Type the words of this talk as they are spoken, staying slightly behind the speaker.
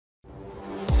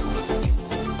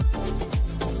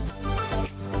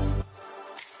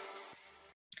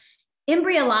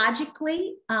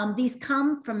Embryologically, these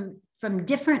come from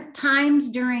different times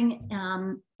during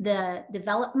the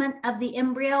development of the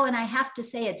embryo. And I have to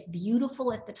say it's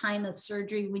beautiful at the time of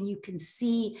surgery when you can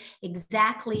see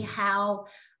exactly how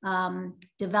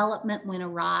development went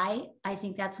awry. I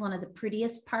think that's one of the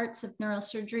prettiest parts of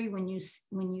neurosurgery when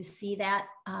you see that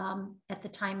at the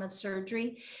time of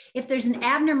surgery. If there's an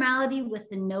abnormality with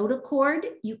the notochord,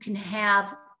 you can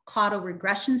have caudal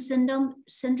regression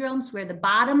syndromes where the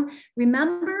bottom,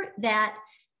 remember that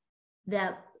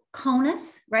the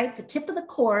conus, right, the tip of the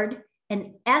cord,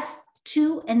 and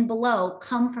S2 and below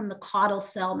come from the caudal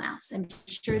cell mass. I'm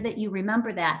sure that you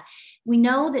remember that. We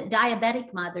know that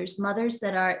diabetic mothers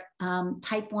that are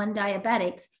type 1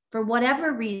 diabetics, for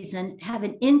whatever reason, have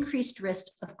an increased risk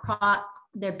of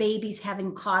their babies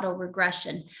having caudal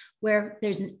regression, where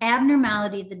there's an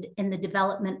abnormality in the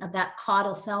development of that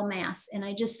caudal cell mass. And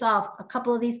I just saw a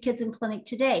couple of these kids in clinic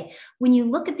today. When you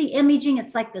look at the imaging,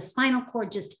 it's like the spinal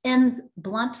cord just ends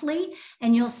bluntly,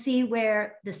 and you'll see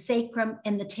where the sacrum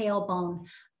and the tailbone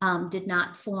did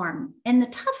not form. And the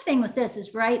tough thing with this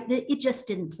is, right, that it just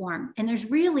didn't form. And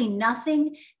there's really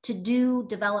nothing to do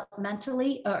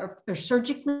developmentally or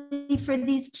surgically for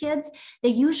these kids. They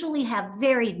usually have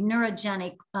very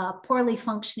neurogenic, poorly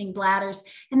functioning bladders,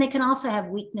 and they can also have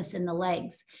weakness in the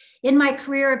legs. In my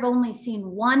career, I've only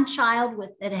seen one child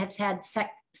that has had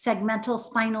segmental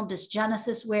spinal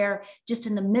dysgenesis, where just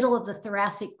in the middle of the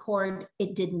thoracic cord,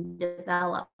 it didn't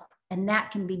develop. And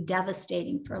that can be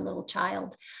devastating for a little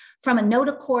child. From a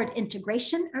notochord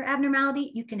integration or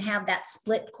abnormality, you can have that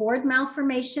split cord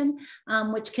malformation,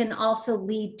 which can also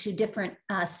lead to different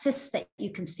cysts that you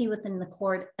can see within the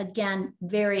cord. Again,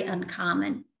 very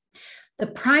uncommon. The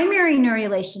primary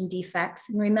neurulation defects,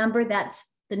 and remember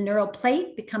that's the neural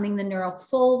plate becoming the neural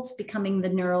folds, becoming the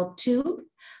neural tube,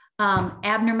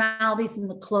 abnormalities in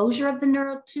the closure of the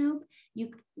neural tube,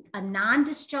 a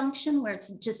non-disjunction where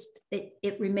it's just,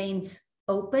 it remains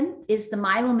open, is the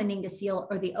myelomeningocele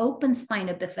or the open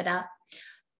spina bifida,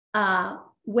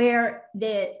 where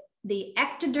the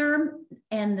ectoderm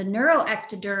and the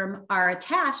neuroectoderm are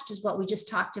attached, is what we just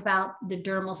talked about, the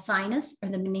dermal sinus or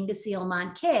the meningocele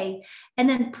mancae, and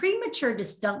then premature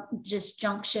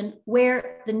disjunction,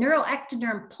 where the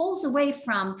neuroectoderm pulls away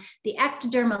from the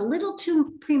ectoderm a little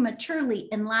too prematurely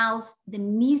and allows the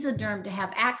mesoderm to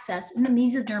have access. And the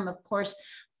mesoderm, of course,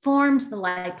 forms the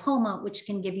lipoma, which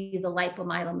can give you the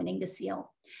lipomyelomeningocele.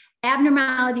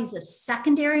 Abnormalities of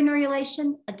secondary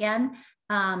neurulation, again,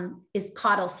 is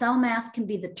caudal cell mass, can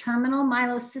be the terminal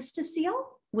myelocystocele,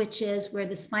 which is where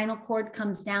the spinal cord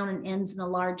comes down and ends in a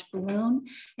large balloon,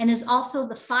 and is also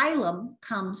the phylum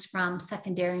comes from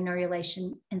secondary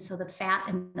neurulation, and so the fat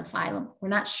in the phylum. We're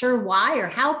not sure why or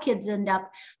how kids end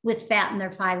up with fat in their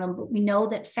phylum, but we know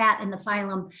that fat in the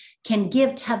phylum can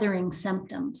give tethering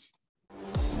symptoms.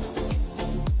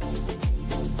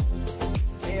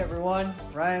 Hey everyone,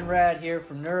 Ryan Rad here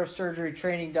from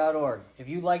Neurosurgerytraining.org. If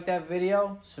you like that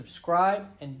video, subscribe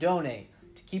and donate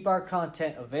to keep our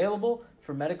content available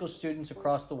for medical students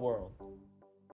across the world.